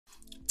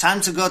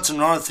Time to go to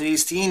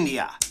Northeast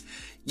India.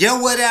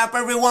 Yo, what up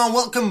everyone?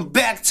 Welcome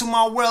back to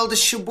my world.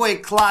 It's your boy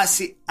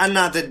Classy.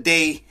 Another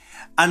day,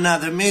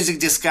 another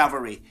music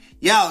discovery.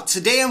 Yo,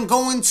 today I'm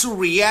going to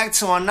react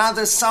to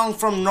another song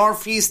from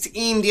Northeast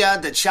India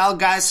that y'all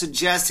guys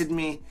suggested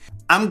me.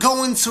 I'm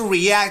going to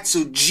react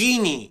to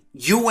UNI,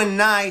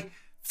 UNI,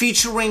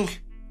 featuring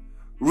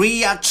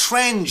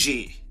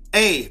HRIATRENGI.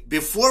 Hey,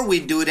 before we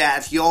do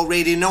that, you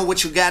already know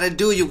what you gotta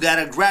do. You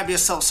gotta grab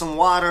yourself some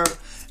water,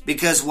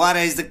 because water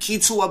is the key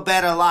to a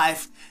better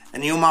life,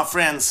 and you, my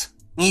friends,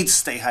 need to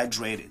stay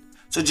hydrated.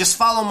 So just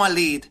follow my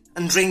lead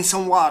and drink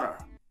some water.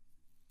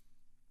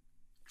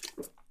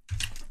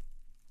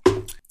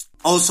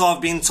 Also, I've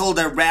been told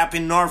that rap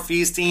in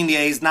Northeast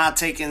India is not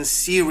taken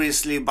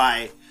seriously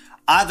by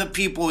other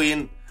people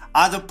in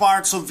other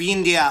parts of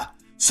India.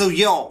 So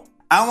yo,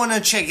 I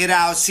wanna check it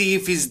out, see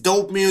if it's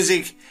dope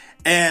music,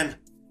 and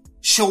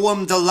show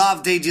them the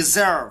love they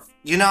deserve.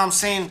 You know what I'm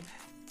saying?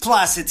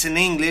 Plus, it's in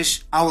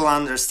English. I will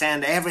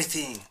understand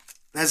everything.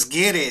 Let's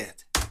get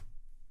it.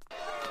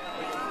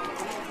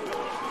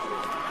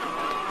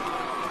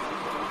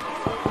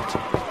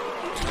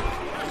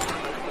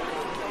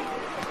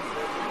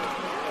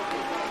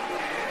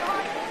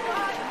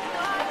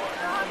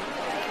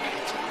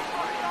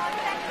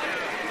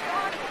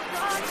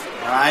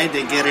 Alright,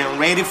 they're getting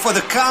ready for the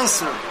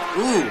concert.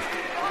 Ooh.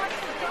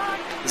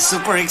 It's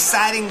super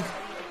exciting.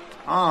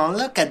 Oh,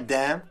 look at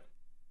them.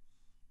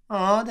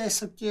 Oh, they're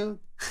so cute.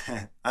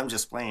 I'm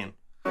just playing.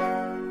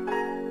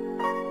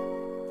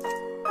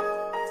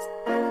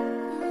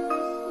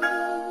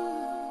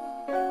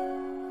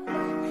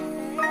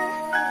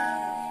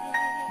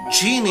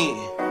 Genie.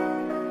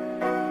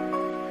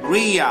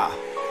 Ria.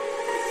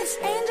 This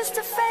ain't just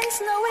a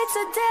face, no, it's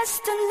a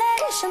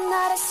destination,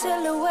 not a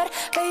silhouette.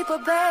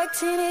 Paperback,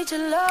 teenager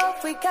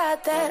love, we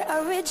got that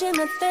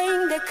original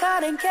thing. That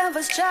cotton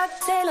canvas, Chuck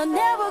Taylor,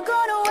 never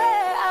gonna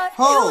wear out.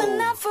 Oh. You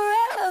and I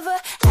forever.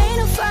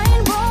 Ain't a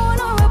fine bone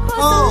or a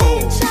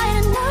porcelain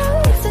China.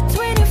 No, it's a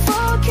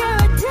 24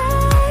 karat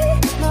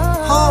diamond.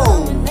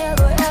 Oh. We're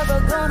never ever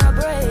gonna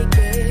break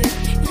it.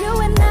 You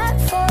and I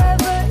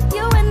forever.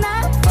 You and I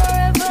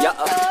forever.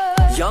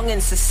 Yeah, young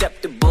and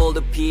susceptible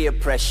to peer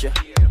pressure.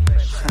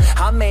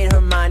 I made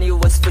her mind, it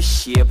was for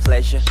sheer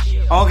pleasure.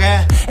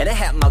 Okay. And I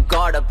had my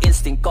guard up,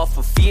 instinct off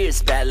for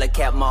fears. Bad luck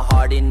kept my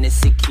heart in a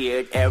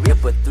secured area.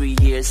 But 3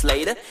 years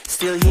later,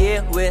 still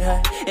here with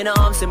her, in her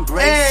arms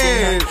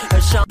embracing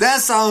her.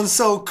 That sounds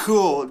so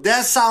cool.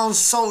 That sounds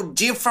so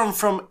different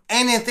from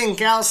anything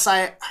else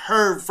I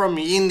heard from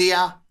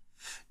India.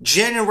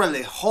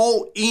 Generally,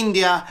 whole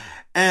India.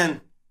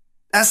 And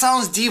that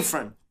sounds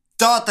different.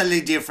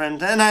 Totally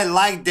different. And I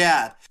like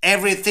that.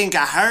 Everything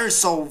I heard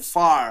so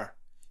far.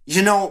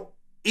 You know,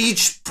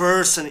 each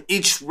person,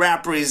 each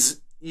rapper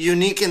is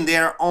unique in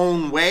their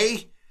own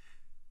way,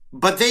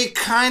 but they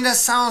kind of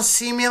sound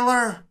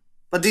similar,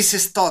 but this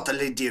is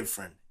totally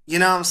different. You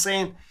know what I'm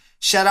saying?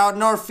 Shout out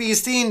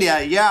Northeast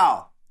India,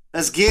 yo.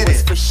 Let's get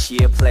it. For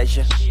sheer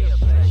pleasure.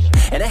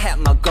 And I had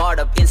my guard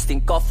up,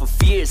 instinct off for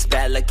fears.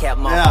 Bad luck kept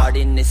my heart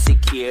in a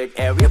secured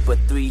area. But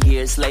 3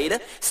 years later,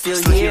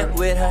 still here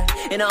with her,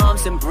 in her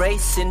arms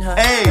embracing her.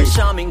 Her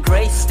charming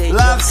grace, they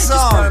just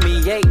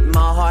permeate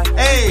my heart.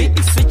 We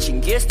be switching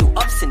gears through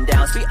ups and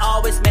downs. We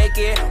always make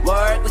it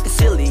work with the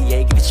silly,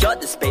 give each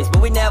other space,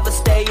 but we never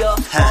stay up.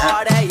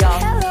 Hey,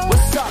 y'all,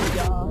 what's up,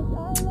 y'all?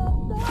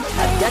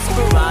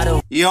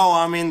 Desperado. Yo,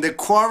 I'm in the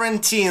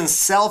quarantine,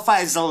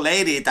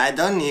 self-isolated. I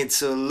don't need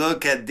to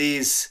look at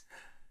this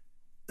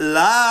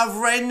love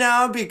right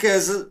now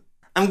because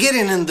I'm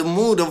getting in the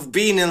mood of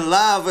being in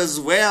love as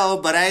well,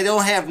 but I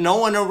don't have no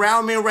one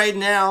around me right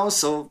now,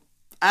 so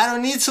I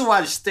don't need to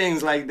watch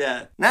things like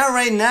that. Not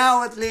right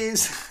now, at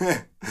least.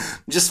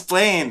 Just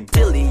playing.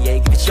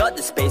 It's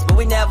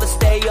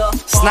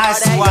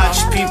nice to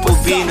watch people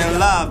being in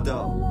love,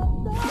 though.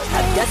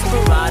 A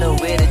desperado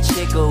with a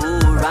chick who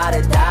ride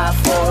or die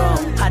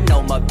for him. I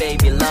know my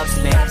baby loves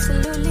me.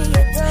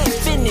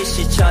 Finish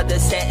each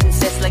other's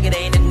sentences like it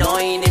ain't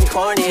annoying and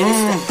corny.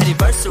 It's the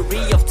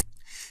anniversary of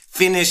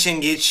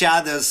finishing each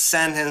other's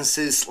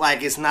sentences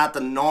like it's not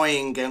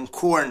annoying and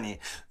corny.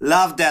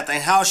 Love that,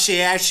 and how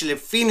she actually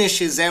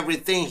finishes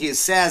everything he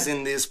says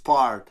in this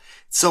part.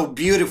 It's so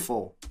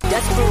beautiful.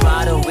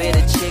 Desperado with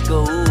a chick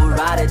who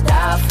ride or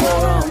die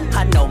for him.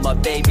 I know my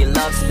baby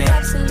loves me.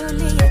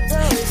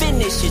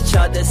 Finish each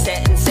other's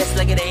sentences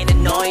like it ain't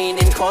annoying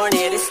and corny.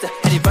 It's the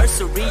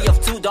anniversary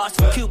of two darts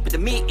from Cupid. The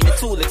meat in the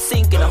two lip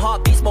sync in a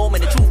heartbeats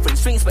moment. The truth and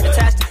strings but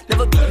attached.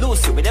 Never be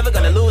lucid. We're never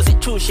gonna lose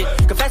it. True shit.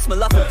 Confess my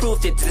love and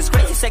proved it to this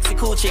crazy, sexy,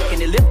 cool chick.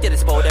 And it lifted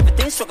its boat.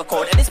 Everything struck a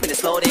chord. And it's been a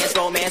slow dance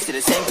romance to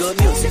the same good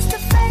music.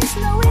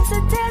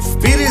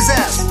 Beat his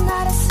ass.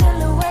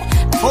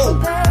 Oh.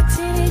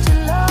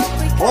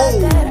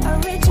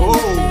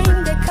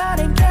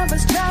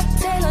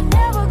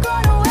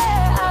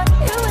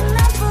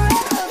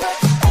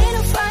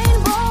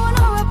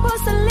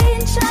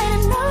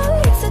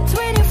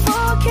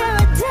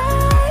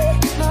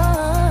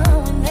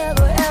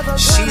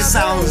 She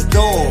sounds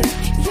dope.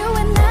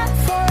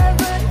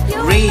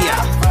 Ria.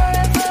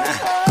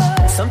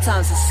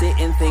 Sometimes I sit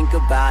and think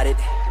about it.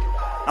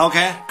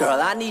 Okay. Girl,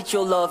 I need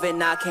your love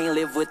and I can't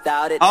live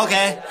without it.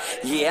 Okay.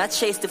 Yeah, I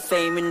chase the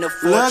fame and the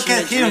fortune. Look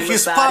at him,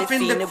 he's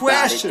popping the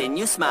question. Then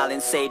you smile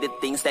and say the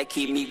things that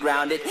keep me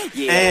grounded.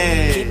 Yeah,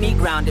 hey. Keep me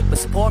grounded, but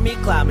support me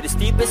climbing the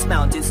steepest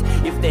mountains.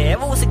 If there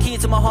ever was a key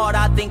to my heart,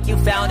 I think you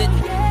found it.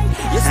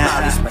 Your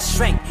smile is my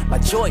strength, my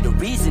joy, the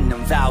reason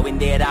I'm vowing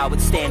that I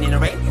would stand in the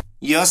rain.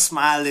 Your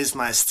smile is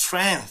my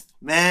strength,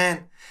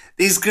 man.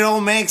 This girl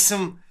makes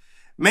him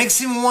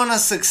wanna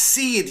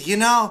succeed, you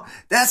know?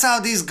 That's how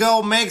this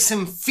girl makes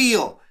him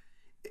feel.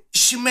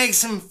 She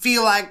makes him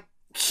feel like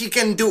he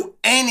can do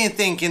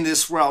anything in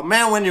this world.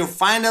 Man, when you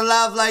find a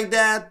love like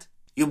that,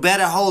 you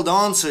better hold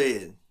on to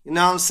it. You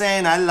know what I'm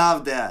saying? I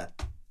love that.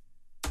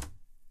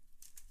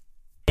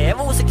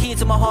 Ever was a key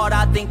to my heart,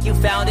 I think you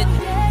found it.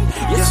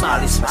 Your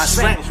smile is my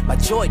strength, my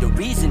joy, the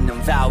reason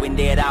I'm vowing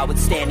that I would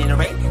stand in the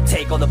rain.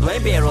 Take all the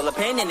blame, bear all the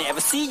pain, and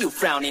never see you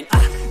frowning.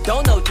 I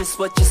don't know just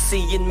what you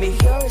see in me.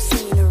 You're a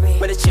scenery.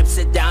 When the chips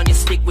sit down, you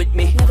stick with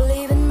me. Never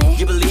leaving me.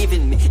 You believe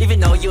in me, even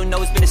though you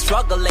know it's been a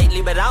struggle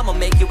lately. But I'ma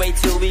make you wait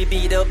till we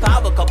be the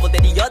power couple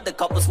that the other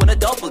couples wanna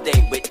double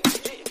date with.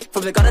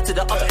 From the gutter to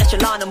the upper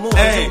echelon, I'm moving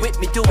hey. with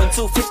me doing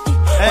 250.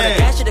 When I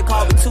dash in the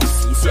car with 2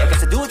 C's, yeah, I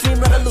guess I do a dream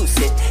rather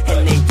lucid.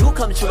 And they do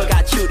come true, I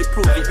got you to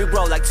prove it. We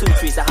grow like 2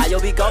 trees, the higher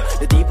we go,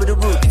 the deeper the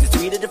root is, the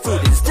sweeter the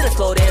fruit is. It's still a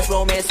slow dance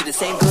romance to the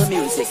same good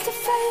music.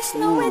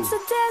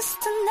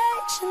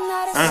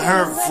 And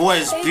her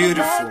voice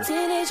beautiful.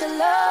 Teenage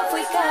love,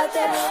 we got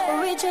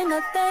that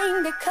original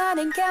thing, the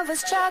cotton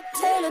canvas chalk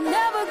tail,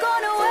 never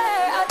gonna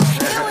wear out.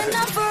 You and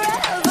I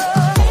forever.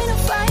 Ain't a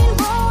fine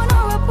bone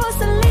or a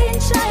porcelain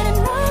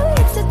shining light.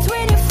 It's a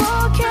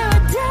 24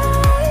 karat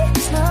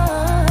dice. No,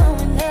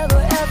 we're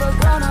never ever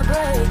gonna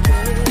break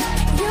it.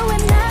 You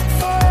and I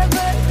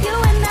forever. You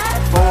and I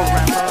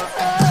forever.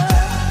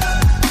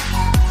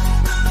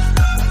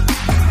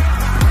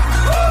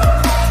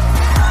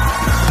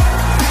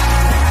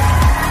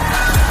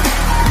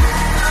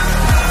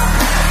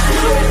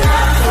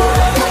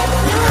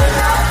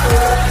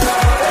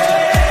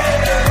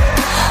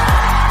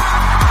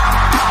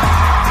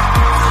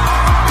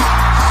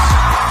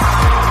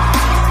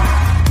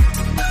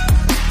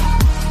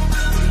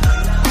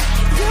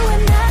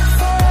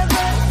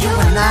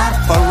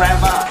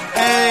 Forever.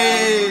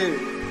 Hey!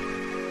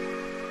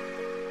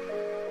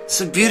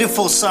 It's a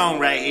beautiful song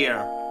right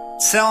here.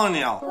 Telling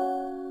y'all.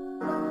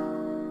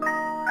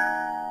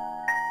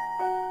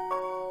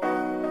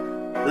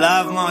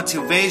 Love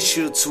motivates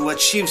you to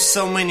achieve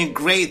so many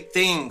great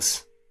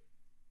things.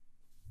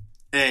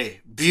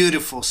 Hey,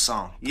 beautiful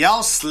song.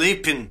 Y'all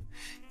sleeping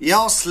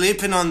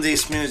on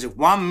this music.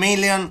 1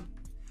 million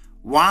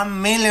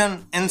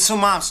in 2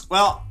 months.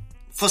 Well,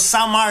 for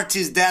some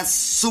artists that's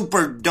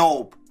super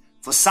dope.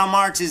 For some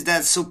artists,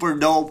 that's super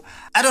dope.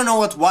 I don't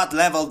know at what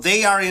level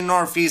they are in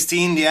Northeast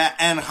India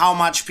and how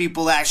much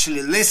people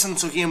actually listen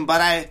to him,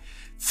 but I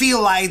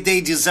feel like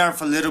they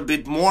deserve a little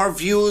bit more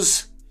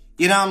views.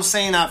 You know what I'm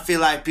saying? I feel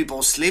like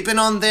people sleeping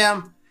on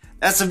them.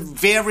 That's a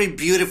very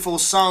beautiful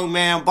song,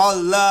 man, about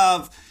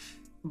love,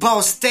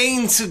 about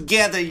staying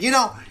together. You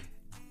know,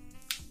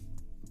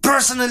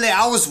 personally,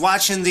 I was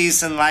watching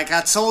this and like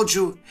I told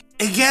you,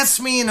 it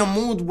gets me in a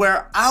mood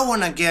where I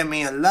want to get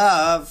me a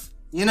love.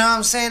 You know what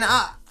I'm saying?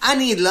 I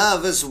need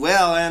love as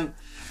well, and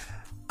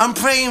I'm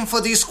praying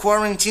for this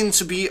quarantine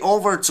to be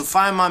over to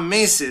find my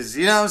missus.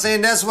 You know what I'm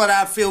saying? That's what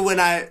I feel when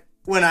I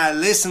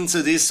listen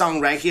to this song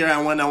right here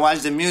and when I watch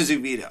the music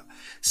video.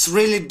 It's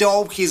really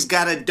dope. He's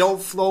got a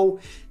dope flow.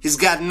 He's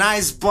got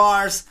nice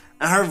bars,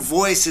 and her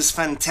voice is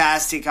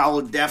fantastic. I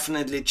will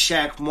definitely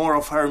check more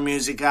of her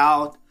music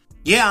out.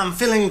 Yeah, I'm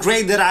feeling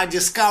great that I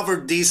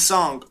discovered this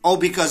song. All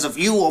because of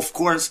you, of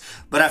course,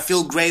 but I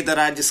feel great that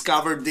I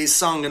discovered this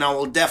song and I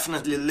will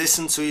definitely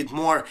listen to it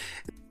more.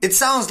 It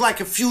sounds like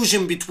a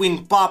fusion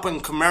between pop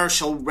and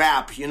commercial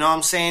rap, you know what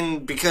I'm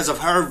saying? Because of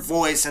her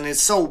voice, and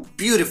it's so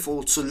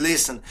beautiful to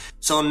listen.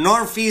 So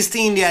Northeast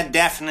India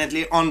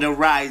definitely on the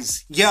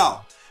rise. Yo,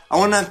 I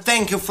wanna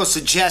thank you for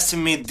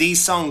suggesting me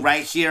this song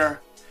right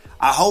here.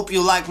 I hope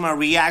you liked my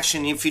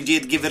reaction. If you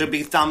did, give it a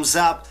big thumbs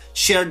up.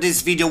 Share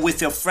this video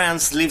with your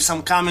friends. Leave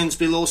some comments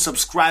below.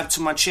 Subscribe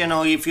to my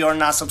channel if you are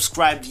not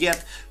subscribed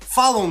yet.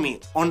 Follow me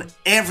on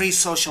every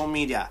social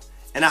media.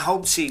 And I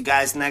hope to see you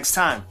guys next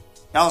time.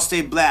 Y'all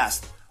stay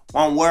blessed.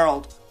 One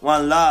world,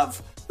 one love.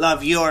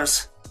 Love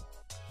yours.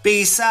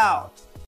 Peace out.